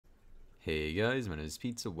Hey guys, my name is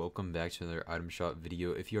Pizzeh. Welcome back to another item shop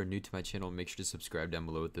video. If you are new to my channel, make sure to subscribe down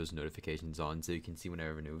below with those notifications on so you can see whenever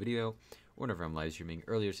I have a new video or whenever I'm live streaming.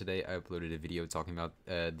 Earlier today, I uploaded a video talking about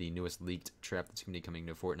the newest leaked trap that's going to be coming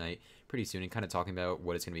to Fortnite pretty soon and kind of talking about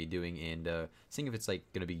what it's going to be doing and seeing if it's like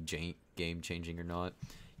going to be game changing or not.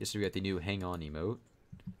 Yesterday we got the new Hang On emote,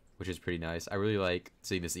 which is pretty nice. I really like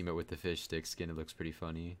seeing this emote with the fish stick skin. It looks pretty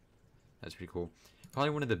funny. That's pretty cool.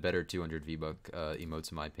 Probably one of the better 200 V-Buck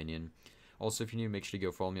emotes in my opinion. Also, if you're new, make sure to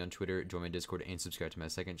go follow me on Twitter, join my Discord, and subscribe to my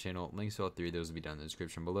second channel. Links to all three of those will be down in the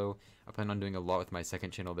description below. I plan on doing a lot with my second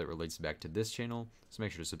channel that relates back to this channel, so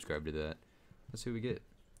make sure to subscribe to that. Let's see what we get.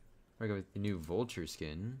 We're going to go with the new Vulture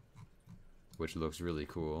skin, which looks really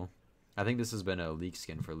cool. I think this has been a leak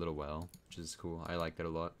skin for a little while, which is cool. I like that a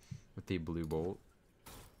lot. With the blue bolt.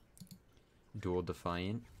 Dual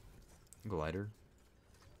Defiant. Glider.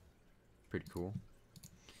 Pretty cool.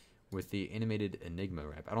 With the animated Enigma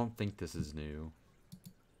wrap. I don't think this is new.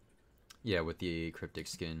 Yeah, with the cryptic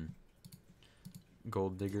skin.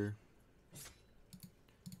 Gold Digger.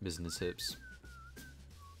 Business Hips.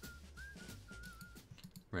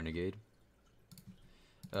 Renegade.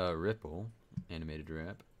 Ripple. Animated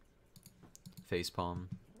wrap. Facepalm.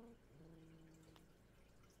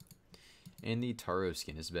 And the Taro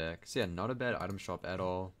skin is back. So yeah, not a bad item shop at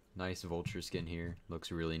all. Nice Vulture skin here.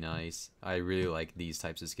 Looks really nice. I really like these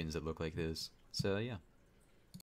types of skins that look like this. So yeah.